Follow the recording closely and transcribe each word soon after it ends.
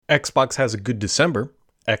Xbox has a good December,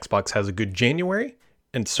 Xbox has a good January,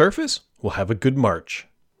 and Surface will have a good March.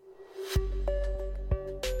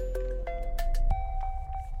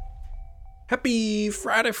 Happy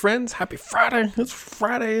Friday, friends. Happy Friday. It's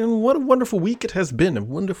Friday, and what a wonderful week it has been. A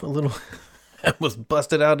wonderful little... I was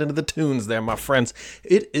busted out into the tunes there, my friends.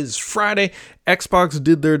 It is Friday. Xbox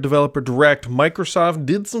did their developer direct. Microsoft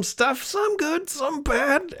did some stuff, some good, some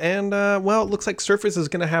bad. And, it looks like Surface is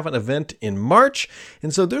going to have an event in March.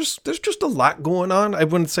 And so there's just a lot going on. I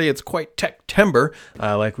wouldn't say it's quite tech-tember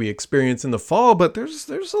like we experience in the fall, but there's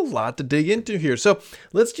a lot to dig into here. So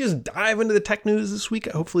let's just dive into the tech news this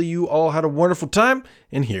week. Hopefully you all had a wonderful time.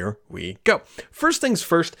 And here we go. First things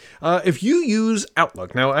first, if you use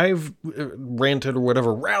Outlook, now I've ranted or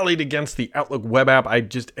whatever, rallied against the Outlook web app.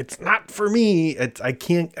 It's not for me. I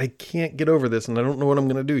can't get over this, and I don't know what I'm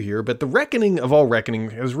going to do here, but the reckoning of all reckoning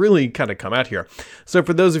has really kind of come out here. So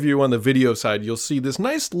for those of you on the video side, you'll see this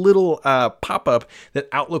nice little pop-up that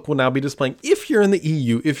Outlook will now be displaying. If you're in the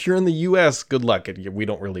EU, if you're in the US, good luck. We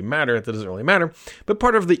don't really matter. It doesn't really matter. But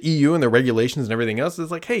part of the EU and the regulations and everything else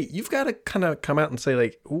is like, hey, you've got to kind of come out and say,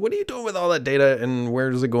 like, what are you doing with all that data and where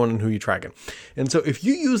is it going and who are you tracking? And so if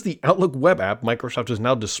you use the Outlook web app, Microsoft is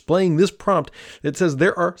now displaying this prompt that says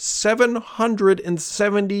there are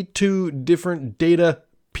 772 different data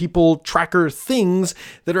people tracker things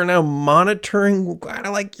that are now monitoring kind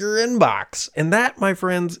of like your inbox. And that, my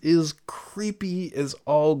friends, is creepy as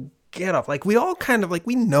all get off. Like we all kind of like,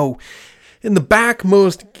 we know in the back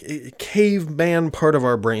most caveman part of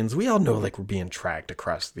our brains, we all know like we're being tracked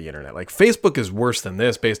across the internet. Like Facebook is worse than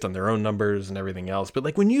this based on their own numbers and everything else. But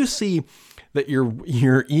like when you see that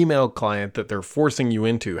your email client that they're forcing you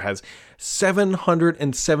into has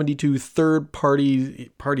 772 third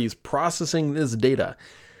parties processing this data,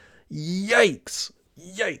 yikes.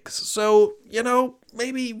 So,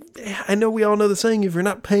 maybe, I know we all know the saying, if you're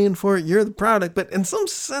not paying for it, you're the product, but in some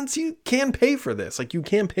sense, you can pay for this. Like you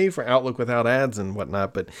can pay for Outlook without ads and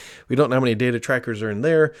whatnot, but we don't know how many data trackers are in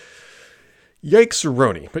there.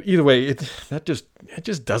 Yikes-a-roni. But either way, it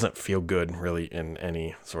just doesn't feel good really in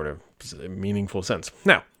any sort of meaningful sense.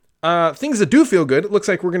 Now, things that do feel good, it looks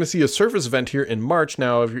like we're going to see a Surface event here in March.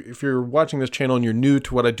 Now, if you're watching this channel and you're new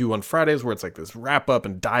to what I do on Fridays, where it's like this wrap up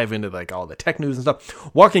and dive into like all the tech news and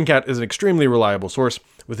stuff, Walking Cat is an extremely reliable source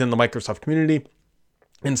within the Microsoft community.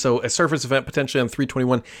 And so a Surface event potentially on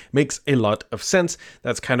 3/21 makes a lot of sense.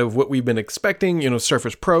 That's kind of what we've been expecting.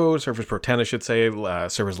 Surface Pro 10, I should say,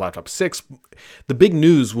 Surface Laptop 6. The big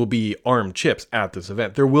news will be ARM chips at this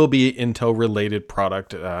event. There will be Intel-related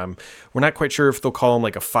product. We're not quite sure if they'll call them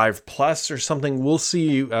like a 5 Plus or something. We'll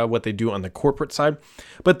see what they do on the corporate side.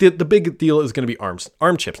 But the big deal is going to be ARM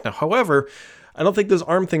chips. Now, however, I don't think those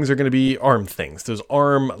ARM things are going to be ARM things. Those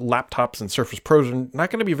ARM laptops and Surface Pros are not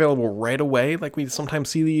going to be available right away like we sometimes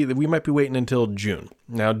see. We might be waiting until June.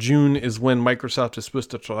 Now, June is when Microsoft is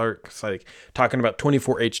supposed to start talking about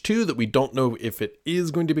 24H2 that we don't know if it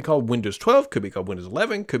is going to be called Windows 12, could be called Windows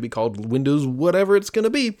 11, could be called Windows whatever it's going to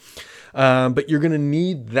be. But you're going to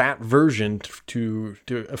need that version to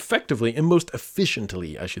effectively and most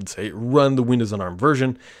efficiently, I should say, run the Windows on ARM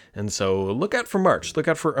version. And so look out for March. Look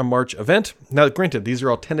out for a March event. Now, granted, these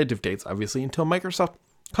are all tentative dates, obviously, until Microsoft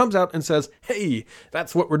comes out and says, hey,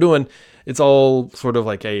 that's what we're doing. It's all sort of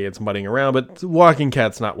like, hey, it's mudding around, but Walking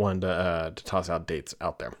Cat's not one to toss out dates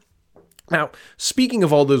out there. Now, speaking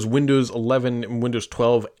of all those Windows 11 and Windows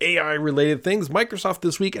 12 AI-related things, Microsoft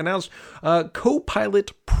this week announced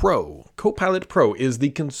Copilot Pro. Copilot Pro is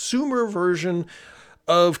the consumer version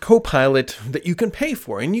of Copilot that you can pay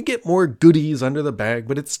for, and you get more goodies under the bag,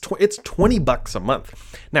 but it's $20 a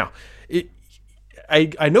month. Now,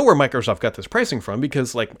 I know where Microsoft got this pricing from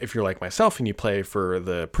because, like, if you're like myself and you play for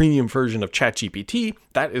the premium version of ChatGPT,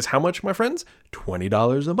 that is how much, my friends?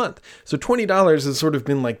 $20 a month. So $20 has sort of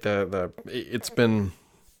been like it's been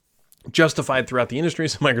justified throughout the industry.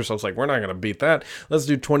 So Microsoft's like, we're not going to beat that. Let's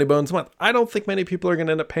do 20 bones a month. I don't think many people are going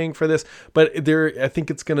to end up paying for this, but I think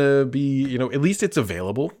it's going to be, at least it's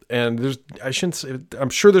available. And I'm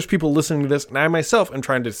sure there's people listening to this, and I myself am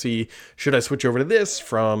trying to see, should I switch over to this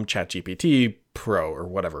from ChatGPT Pro or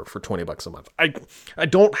whatever for $20 a month? I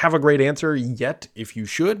don't have a great answer yet. If you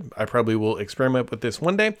should, I probably will experiment with this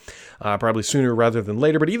one day, probably sooner rather than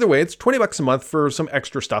later. But either way, it's $20 a month for some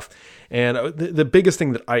extra stuff. And the biggest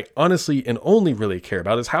thing that I honestly and only really care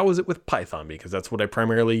about is how is it with Python, because that's what I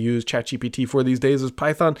primarily use ChatGPT for these days is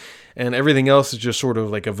Python, and everything else is just sort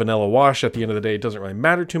of like a vanilla wash. At the end of the day, it doesn't really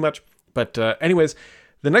matter too much. But anyways,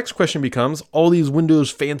 the next question becomes, all these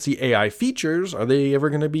Windows fancy AI features, are they ever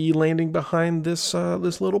going to be landing behind this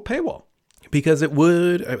little paywall? Because it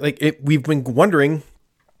would, we've been wondering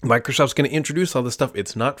Microsoft's going to introduce all this stuff.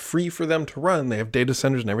 It's not free for them to run. They have data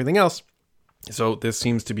centers and everything else. So this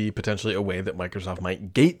seems to be potentially a way that Microsoft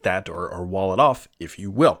might gate that or wall it off, if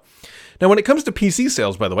you will. Now, when it comes to PC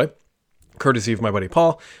sales, by the way, courtesy of my buddy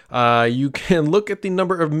Paul, you can look at the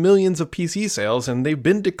number of millions of PC sales, and they've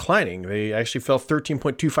been declining. They actually fell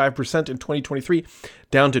 13.25% in 2023,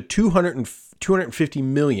 down to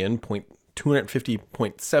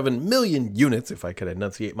 250.7 million units, if I could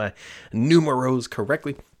enunciate my numeros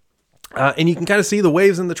correctly. And you can kind of see the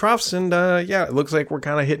waves and the troughs, and it looks like we're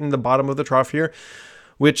kind of hitting the bottom of the trough here,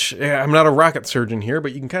 which I'm not a rocket surgeon here,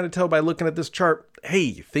 but you can kind of tell by looking at this chart,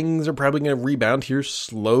 hey, things are probably going to rebound here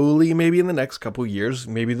slowly, maybe in the next couple of years.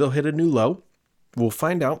 Maybe they'll hit a new low. We'll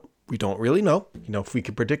find out. We don't really know. If we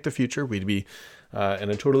could predict the future, we'd be in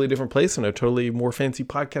a totally different place, in a totally more fancy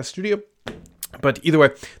podcast studio. But either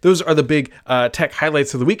way, those are the big tech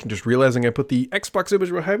highlights of the week. And just realizing I put the Xbox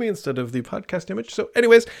image behind me instead of the podcast image. So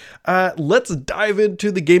anyways, let's dive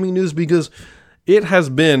into the gaming news, because it has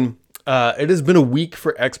been a week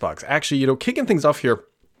for Xbox. Actually, kicking things off here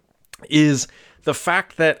is the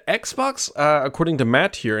fact that Xbox, according to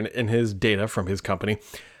Matt here in his data from his company,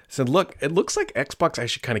 said, look, it looks like Xbox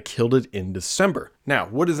actually kind of killed it in December. Now,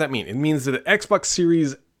 what does that mean? It means that the Xbox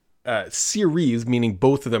Series, meaning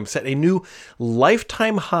both of them, set a new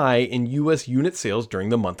lifetime high in US unit sales during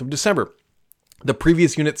the month of December. The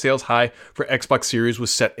previous unit sales high for Xbox Series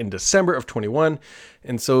was set in December of 21.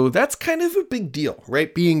 And so that's kind of a big deal,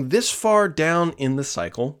 right? Being this far down in the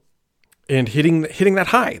cycle and hitting that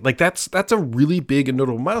high. Like that's a really big and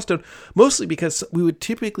notable milestone, mostly because we would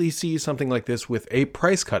typically see something like this with a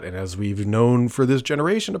price cut. And as we've known for this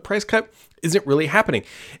generation, a price cut isn't really happening.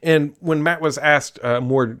 And when Matt was asked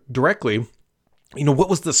more directly, what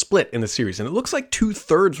was the split in the series? And it looks like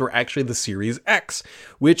 2/3 were actually the Series X,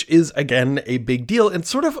 which is, again, a big deal. And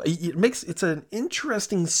sort of, it's an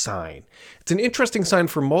interesting sign. It's an interesting sign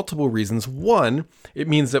for multiple reasons. One, it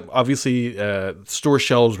means that obviously store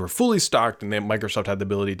shelves were fully stocked and that Microsoft had the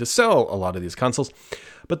ability to sell a lot of these consoles.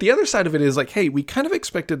 But the other side of it is like, hey, we kind of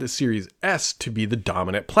expected the Series S to be the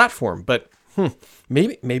dominant platform, but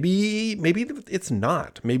maybe it's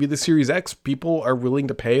not. Maybe the Series X, people are willing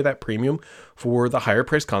to pay that premium for the higher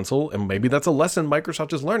priced console, and maybe that's a lesson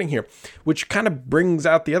Microsoft is learning here, which kind of brings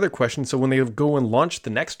out the other question. So when they go and launch the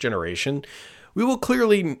next generation, we will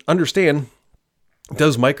clearly understand,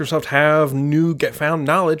 does Microsoft have found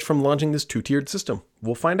knowledge from launching this two-tiered system?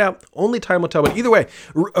 We'll find out. Only time will tell. But either way,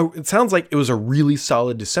 it sounds like it was a really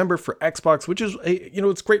solid December for Xbox, which is,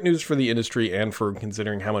 it's great news for the industry and for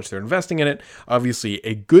considering how much they're investing in it. Obviously,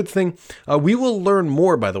 a good thing. We will learn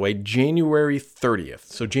more, by the way, January 30th.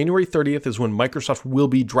 So January 30th is when Microsoft will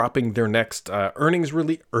be dropping their next earnings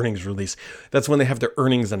release. That's when they have their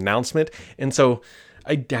earnings announcement. And so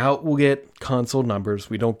I doubt we'll get console numbers.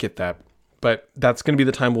 We don't get that. But that's going to be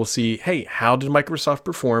the time we'll see, hey, how did Microsoft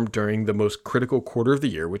perform during the most critical quarter of the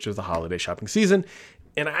year, which is the holiday shopping season?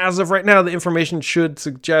 And as of right now, the information should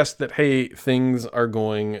suggest that, hey, things are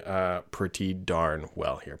going pretty darn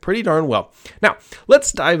well here. Pretty darn well. Now,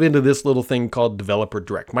 let's dive into this little thing called Developer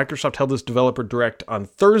Direct. Microsoft held this Developer Direct on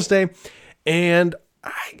Thursday, and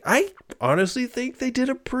I honestly think they did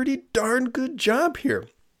a pretty darn good job here.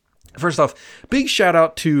 First off, big shout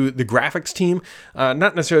out to the graphics team.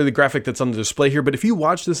 Not necessarily the graphic that's on the display here, but if you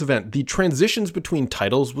watch this event, the transitions between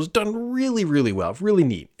titles was done really, really well, really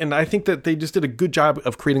neat. And I think that they just did a good job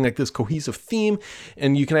of creating like this cohesive theme.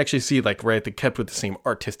 And you can actually see they kept with the same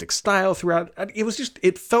artistic style throughout.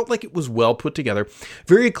 It felt like it was well put together.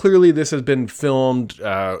 Very clearly, this has been filmed,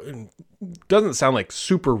 doesn't sound like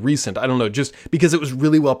super recent. I don't know, just because it was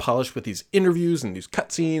really well polished with these interviews and these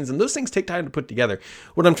cutscenes, and those things take time to put together.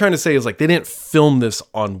 What I'm trying to say is they didn't film this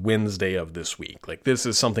on Wednesday of this week. This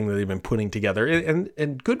is something that they've been putting together,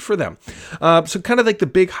 and good for them. So kind of the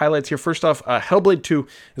big highlights here. First off, Hellblade 2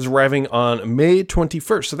 is arriving on May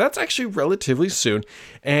 21st. So that's actually relatively soon.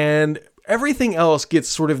 And everything else gets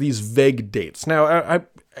sort of these vague dates. Now,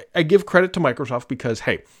 I give credit to Microsoft because,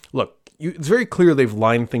 hey, look, it's very clear they've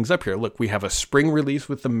lined things up here. Look, we have a spring release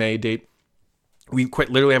with the May date. We quite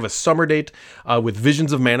literally have a summer date with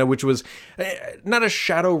Visions of Mana, which was not a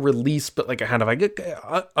shadow release, but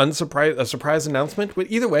a surprise announcement.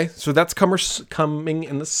 But either way, so that's coming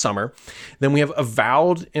in the summer. Then we have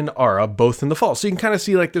Avowed and Ara, both in the fall. So you can kind of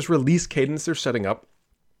see this release cadence they're setting up.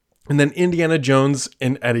 And then Indiana Jones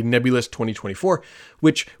at a nebulous 2024,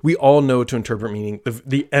 which we all know to interpret meaning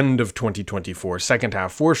the end of 2024, second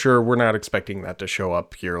half for sure. We're not expecting that to show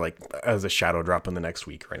up here like as a shadow drop in the next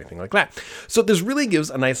week or anything like that. So this really gives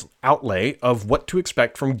a nice outlay of what to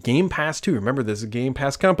expect from Game Pass 2. Remember, this is a Game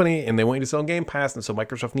Pass company and they want you to sell Game Pass. And so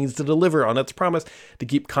Microsoft needs to deliver on its promise to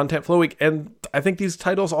keep content flowing. And I think these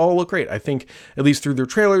titles all look great. I think at least through their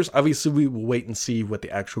trailers, obviously we will wait and see what the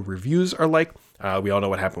actual reviews are like. We all know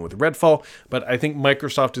what happened with Redfall, but I think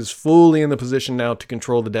Microsoft is fully in the position now to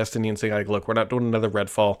control the destiny and say, like, look, we're not doing another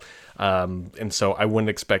Redfall. And so I wouldn't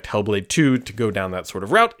expect Hellblade 2 to go down that sort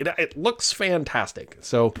of route. It looks fantastic.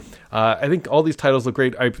 So I think all these titles look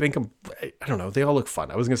great. I don't know, they all look fun.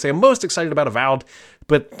 I was going to say I'm most excited about Avowed,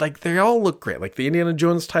 but like they all look great. Like the Indiana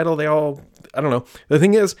Jones title, I don't know. The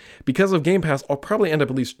thing is, because of Game Pass, I'll probably end up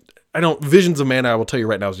at least... Visions of Mana, I will tell you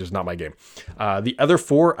right now, is just not my game. The other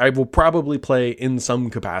four, I will probably play in some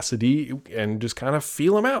capacity and just kind of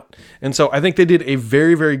feel them out. And so I think they did a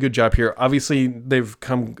very, very good job here. Obviously, they've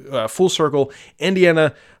come full circle.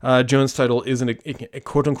 Indiana Jones title is a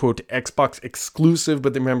quote-unquote Xbox exclusive,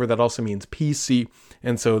 but remember, that also means PC.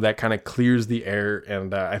 And so that kind of clears the air.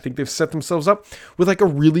 And I think they've set themselves up with like a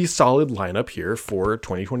really solid lineup here for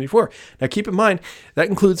 2024. Now, keep in mind, that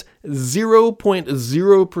includes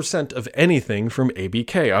 0.0% of anything from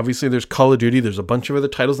ABK. Obviously, there's Call of Duty. There's a bunch of other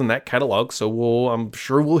titles in that catalog. So I'm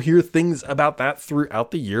sure we'll hear things about that throughout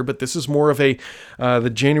the year. But this is more of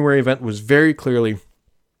the January event was very clearly,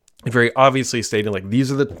 very obviously stating like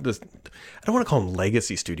these are the I don't want to call them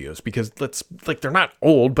legacy studios because they're not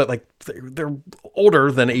old, but like they're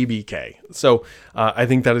older than ABK. So I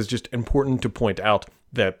think that is just important to point out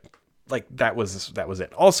that like that was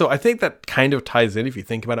it. Also, I think that kind of ties in if you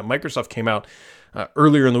think about it. Microsoft came out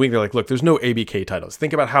earlier in the week. They're like, look, there's no ABK titles.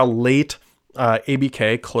 Think about how late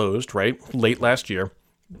ABK closed, right? Late last year.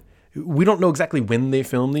 We don't know exactly when they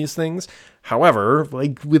filmed these things. However,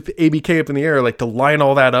 like with ABK up in the air, like to line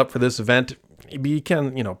all that up for this event,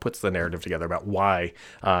 ABK puts the narrative together about why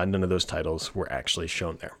none of those titles were actually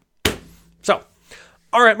shown there. So,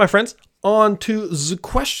 all right, my friends, on to the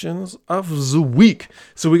questions of the week.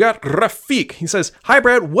 So we got Rafiq. He says, "Hi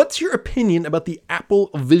Brad, what's your opinion about the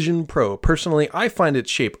Apple Vision Pro? Personally, I find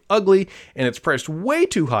its shape ugly and it's priced way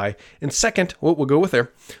too high. And second," we'll go with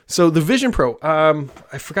there. So the Vision Pro,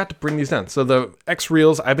 I forgot to bring these down. So the X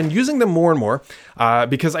Reels, I've been using them more and more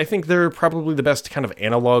because I think they're probably the best kind of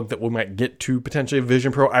analog that we might get to potentially a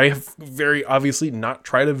Vision Pro. I have very obviously not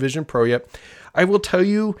tried a Vision Pro yet. I will tell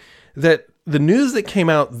you that the news that came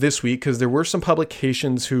out this week, because there were some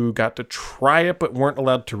publications who got to try it but weren't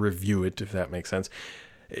allowed to review it, if that makes sense.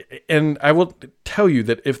 And I will tell you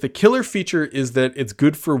that if the killer feature is that it's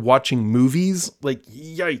good for watching movies, like,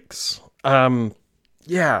 yikes.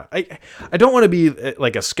 Yeah, I don't want to be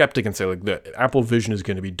like a skeptic and say like the Apple Vision is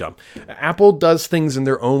going to be dumb. Apple does things in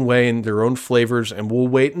their own way and their own flavors, and we'll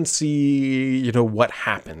wait and see, what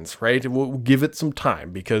happens, right? We'll give it some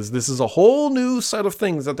time because this is a whole new set of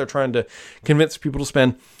things that they're trying to convince people to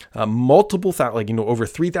spend multiple over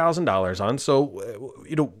 $3,000 on. So,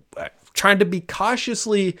 trying to be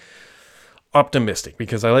cautiously optimistic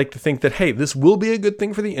because I like to think that, hey, this will be a good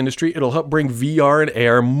thing for the industry. It'll help bring VR and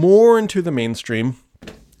AR more into the mainstream.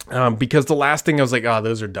 Because the last thing I was like,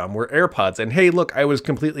 those are dumb, were AirPods. And hey, look, I was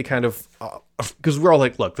completely kind of, because we're all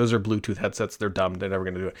like, look, those are Bluetooth headsets. They're dumb. They're never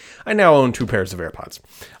going to do it. I now own 2 pairs of AirPods.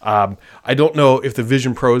 I don't know if the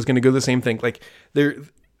Vision Pro is going to go the same thing. Like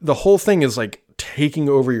the whole thing is like taking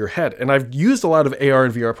over your head. And I've used a lot of AR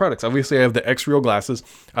and VR products. Obviously, I have the X Real glasses.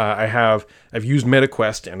 I've used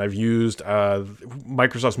MetaQuest and I've used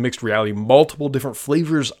Microsoft's mixed reality, multiple different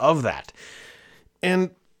flavors of that. And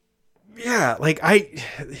yeah, I've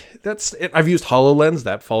used HoloLens.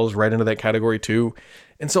 That falls right into that category too.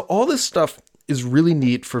 And so all this stuff is really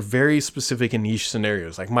neat for very specific and niche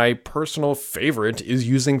scenarios. Like my personal favorite is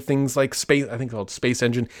using things like space, I think called Space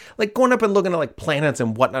Engine, like going up and looking at like planets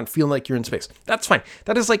and whatnot, feeling like you're in space. That's fine.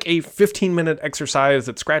 That is like a 15-minute exercise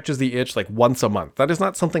that scratches the itch like once a month. That is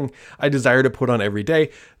not something I desire to put on every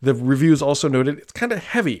day. The reviews also noted it's kind of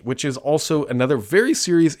heavy, which is also another very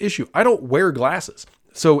serious issue. I don't wear glasses.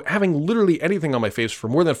 So having literally anything on my face for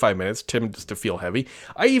more than 5 minutes tends to feel heavy.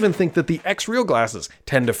 I even think that the X Real glasses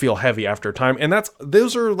tend to feel heavy after a time, and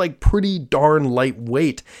those are like pretty darn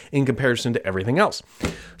lightweight in comparison to everything else.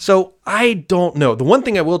 So I don't know. The one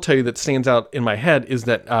thing I will tell you that stands out in my head is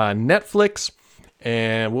that Netflix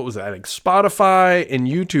and what was that? Like Spotify and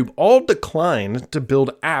YouTube all declined to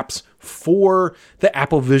build apps for the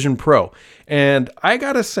Apple Vision Pro. And I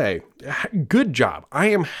gotta say, good job. I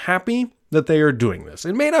am happy that they are doing this.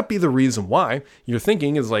 It may not be the reason why. You're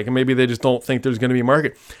thinking is like, maybe they just don't think there's going to be a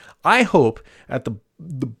market. I hope at the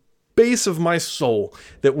base of my soul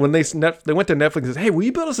that when they went to Netflix and said, hey, will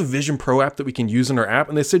you build us a Vision Pro app that we can use in our app?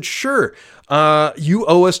 And they said, sure, you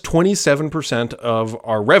owe us 27% of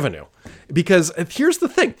our revenue. Because here's the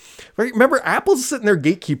thing, right? Remember, Apple's sitting there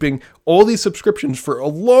gatekeeping all these subscriptions for a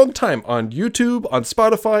long time on YouTube, on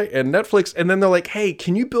Spotify, and Netflix. And then they're like, hey,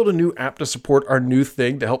 can you build a new app to support our new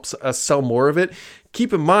thing to help us sell more of it?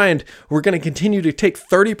 Keep in mind, we're going to continue to take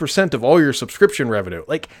 30% of all your subscription revenue.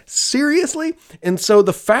 Like, seriously? And so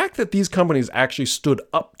the fact that these companies actually stood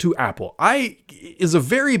up to Apple is a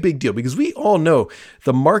very big deal, because we all know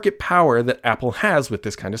the market power that Apple has with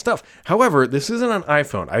this kind of stuff. However, this isn't an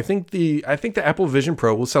iPhone. I think the Apple Vision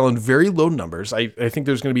Pro will sell in very low numbers. I think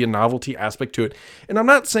there's going to be a novelty aspect to it. And I'm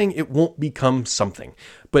not saying it won't become something,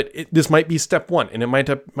 but this might be step one, and it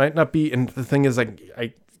might not be. And the thing is,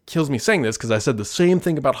 I kills me saying this because I said the same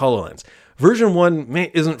thing about HoloLens. Version 1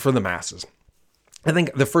 isn't for the masses. I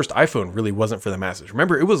think the first iPhone really wasn't for the masses.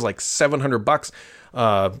 Remember, it was like $700,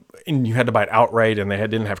 and you had to buy it outright, and they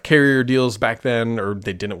didn't have carrier deals back then, or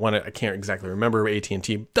they didn't want it. I can't exactly remember.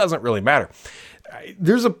 AT&T, doesn't really matter.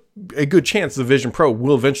 There's a good chance the Vision Pro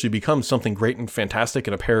will eventually become something great and fantastic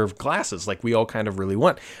and a pair of glasses like we all kind of really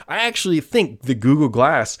want. I actually think the Google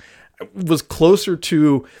Glass was closer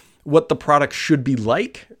to what the product should be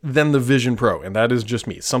like than the Vision Pro. And that is just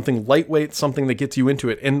me. Something lightweight, something that gets you into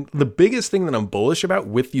it. And the biggest thing that I'm bullish about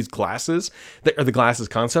with these glasses, that are the glasses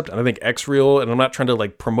concept, and I think XReal, and I'm not trying to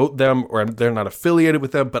like promote them, or they're not affiliated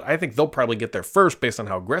with them, but I think they'll probably get there first based on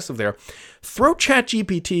how aggressive they are. Throw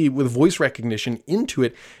ChatGPT with voice recognition into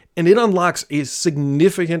it, and it unlocks a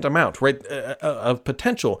significant amount, right, of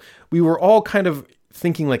potential. We were all kind of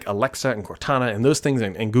thinking like Alexa and Cortana and those things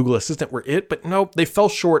and Google Assistant were it, but no, they fell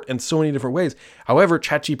short in so many different ways. However,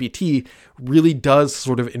 ChatGPT really does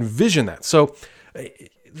sort of envision that. So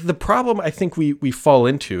the problem I think we fall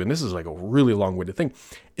into, and this is like a really long-winded thing,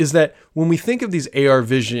 is that when we think of these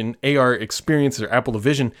AR experiences, or Apple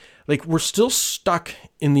Vision, like we're still stuck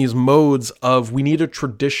in these modes of we need a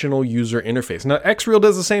traditional user interface. Now, XReal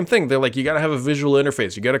does the same thing. They're like, you got to have a visual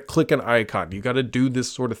interface. You got to click an icon. You got to do this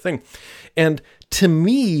sort of thing. And to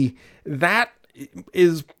me, that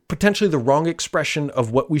is potentially the wrong expression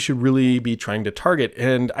of what we should really be trying to target.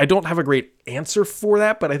 And I don't have a great answer for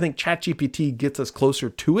that, but I think ChatGPT gets us closer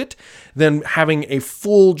to it than having a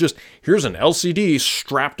full just, here's an LCD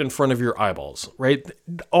strapped in front of your eyeballs, right?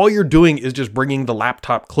 All you're doing is just bringing the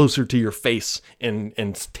laptop closer to your face and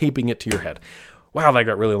taping it to your head. Wow, that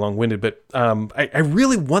got really long-winded, but I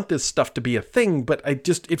really want this stuff to be a thing, but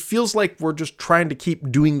it feels like we're just trying to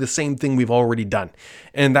keep doing the same thing we've already done.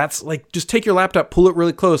 And that's like, just take your laptop, pull it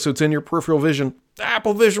really close so it's in your peripheral vision.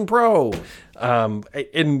 Apple Vision Pro.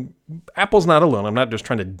 And Apple's not alone. I'm not just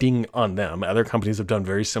trying to ding on them. Other companies have done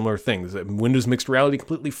very similar things. Windows Mixed Reality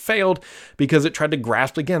completely failed because it tried to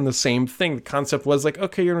grasp, again, the same thing. The concept was like,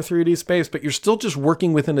 okay, you're in a 3D space, but you're still just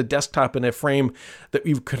working within a desktop in a frame that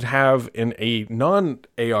you could have in a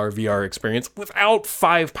non-AR VR experience without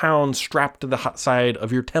 5 pounds strapped to the side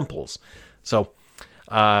of your temples. So,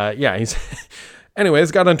 yeah, he's...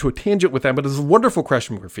 Anyways, got onto a tangent with that, but it's a wonderful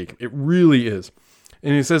question, Rafiq. It really is.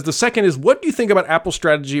 And he says, the second is, what do you think about Apple's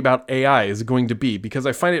strategy about AI is going to be? Because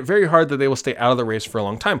I find it very hard that they will stay out of the race for a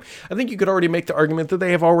long time. I think you could already make the argument that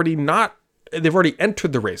they've already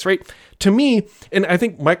entered the race, right? To me, and I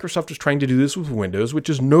think Microsoft is trying to do this with Windows, which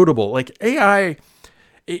is notable. Like AI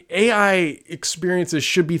experiences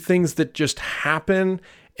should be things that just happen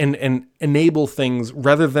and enable things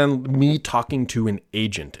rather than me talking to an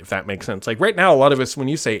agent, if that makes sense. Like right now, a lot of us, when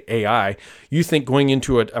you say AI, you think going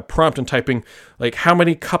into a prompt and typing like how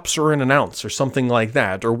many cups are in an ounce or something like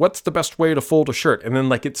that, or what's the best way to fold a shirt. And then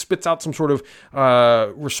like it spits out some sort of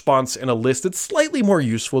response in a list that's slightly more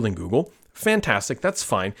useful than Google. Fantastic, that's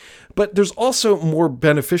fine. But there's also more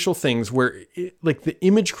beneficial things where, like the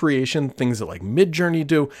image creation, things that like Midjourney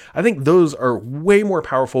do, I think those are way more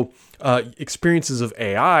powerful experiences of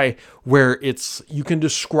AI where you can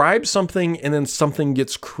describe something and then something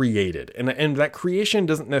gets created. And that creation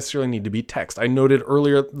doesn't necessarily need to be text. I noted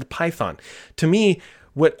earlier the Python. To me,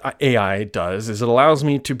 what AI does is it allows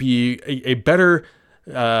me to be a better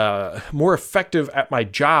more effective at my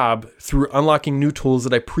job through unlocking new tools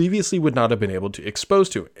that I previously would not have been able to expose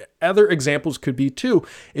to. Other examples could be too,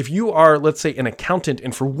 if you are, let's say, an accountant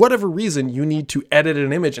and for whatever reason you need to edit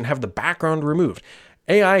an image and have the background removed,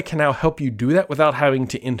 AI can now help you do that without having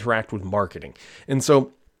to interact with marketing. And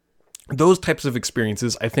so those types of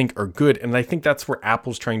experiences, I think, are good. And I think that's where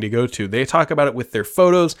Apple's trying to go to. They talk about it with their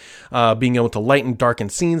photos, being able to lighten, darken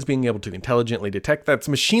scenes, being able to intelligently detect. That's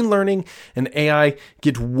machine learning and AI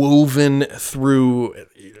get woven through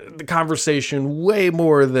the conversation way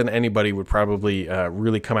more than anybody would probably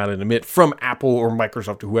really come out and admit from Apple or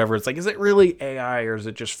Microsoft or whoever. It's like, is it really AI or is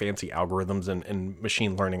it just fancy algorithms and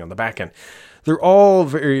machine learning on the back end? They're all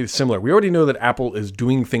very similar. We already know that Apple is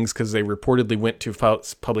doing things because they reportedly went to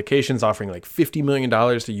publications offering like $50 million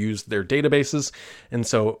to use their databases. And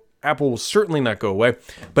so Apple will certainly not go away.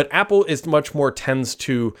 But Apple is much more tends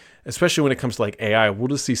to, especially when it comes to like AI, we'll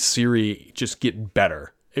just see Siri just get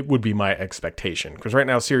better. It would be my expectation, because right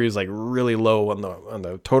now Siri is like really low on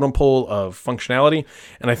the totem pole of functionality,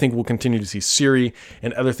 and I think we'll continue to see Siri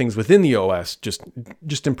and other things within the OS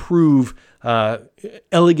just improve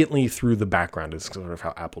elegantly through the background. Is sort of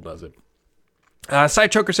how Apple does it.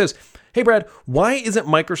 Sidechoker says, "Hey Brad, why isn't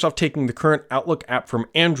Microsoft taking the current Outlook app from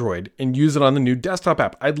Android and use it on the new desktop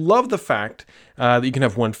app? I'd love the fact that you can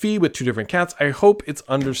have one feed with two different accounts. I hope it's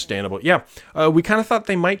understandable." Yeah, we kind of thought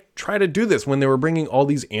they might try to do this when they were bringing all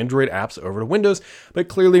these Android apps over to Windows, but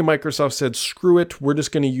clearly Microsoft said, "Screw it, we're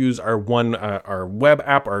just going to use our our web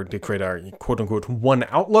app, to create our quote unquote one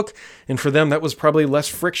Outlook." And for them, that was probably less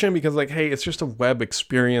friction because like, hey, it's just a web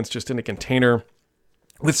experience, just in a container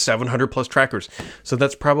with 700 plus trackers. So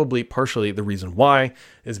that's probably partially the reason why,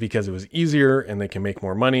 is because it was easier and they can make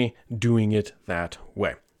more money doing it that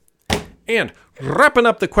way. And wrapping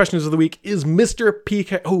up the questions of the week is Mr.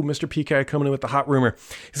 PK. Oh, Mr. PK coming in with the hot rumor.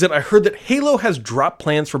 He said, "I heard that Halo has dropped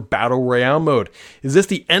plans for Battle Royale mode. Is this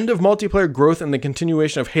the end of multiplayer growth and the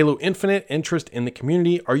continuation of Halo Infinite interest in the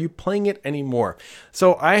community? Are you playing it anymore?"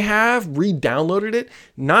 So I have re-downloaded it,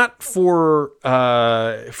 not for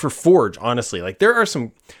Forge, honestly. Like there are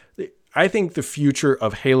some, I think the future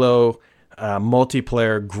of Halo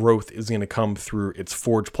multiplayer growth is going to come through its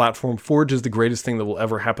Forge platform. Forge is the greatest thing that will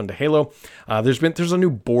ever happen to Halo. There's a new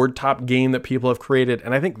board top game that people have created,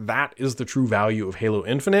 and I think that is the true value of Halo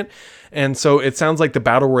Infinite. And so it sounds like the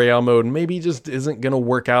Battle Royale mode maybe just isn't going to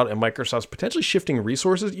work out, and Microsoft's potentially shifting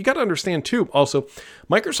resources. You got to understand too, also,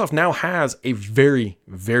 Microsoft now has a very,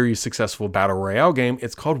 very successful Battle Royale game.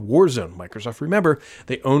 It's called Warzone. Microsoft, remember,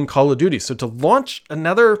 they own Call of Duty. So to launch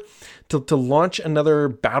another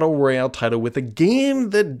Battle Royale title with a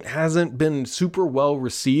game that hasn't been super well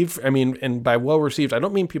received. I mean, and by well received, I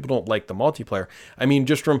don't mean people don't like the multiplayer. I mean,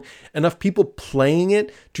 just from enough people playing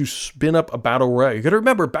it to spin up a Battle Royale. You got to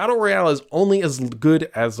remember, Battle Royale is only as good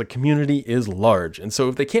as the community is large. And so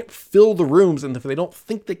if they can't fill the rooms, and if they don't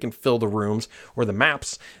think they can fill the rooms or the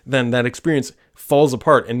maps, then that experience falls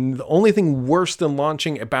apart. And the only thing worse than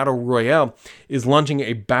launching a Battle Royale is launching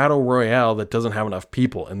a Battle Royale that doesn't have enough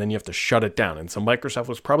people, and then you have to shut it down. And so Microsoft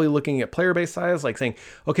was probably looking at player base size, like saying,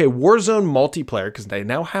 okay, Warzone multiplayer, because they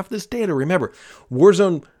now have this data. Remember,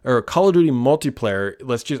 Warzone or Call of Duty multiplayer,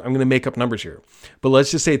 I'm going to make up numbers here, but let's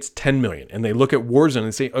just say it's 10 million. And they look at Warzone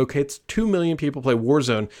and say, okay, it's 2 million people play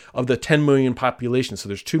Warzone of the 10 million population. So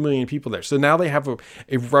there's 2 million people there. So now they have a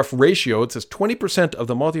rough ratio. It says 20% of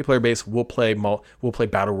the multiplayer base will play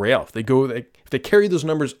Battle Royale. If they carry those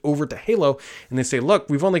numbers over to Halo and they say, look,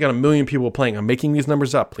 we've only got 1 million people playing. I'm making these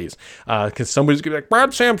numbers up, please. Because somebody's going to be like,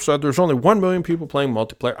 Brad Sam said there's only 1 million people playing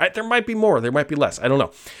multiplayer. There might be more. There might be less. I don't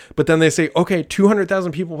know. But then they say, okay,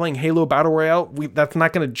 200,000 people playing Halo Battle Royale. That's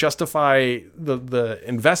not going to justify the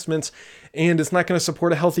investments, and it's not going to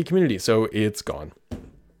support a healthy community. So it's gone.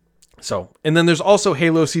 So, and then there's also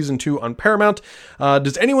Halo Season 2 on Paramount.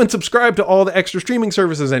 Does anyone subscribe to all the extra streaming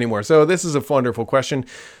services anymore? So this is a wonderful question.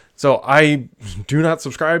 So I do not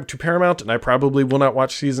subscribe to Paramount, and I probably will not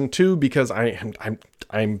watch Season 2 because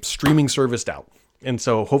I'm streaming serviced out. And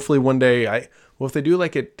so hopefully one day if they do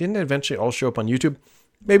like it, didn't it eventually all show up on YouTube?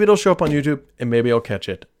 Maybe it'll show up on YouTube, and maybe I'll catch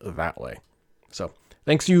it that way. So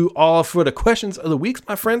thanks you all for the questions of the weeks,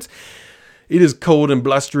 my friends. It is cold and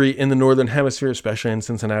blustery in the Northern Hemisphere, especially in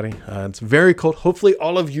Cincinnati. It's very cold. Hopefully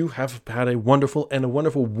all of you have had a wonderful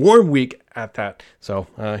warm week at that. So,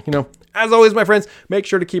 as always, my friends, make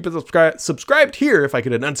sure to keep it subscribed here if I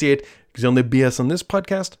could enunciate, because the only BS on this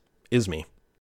podcast is me.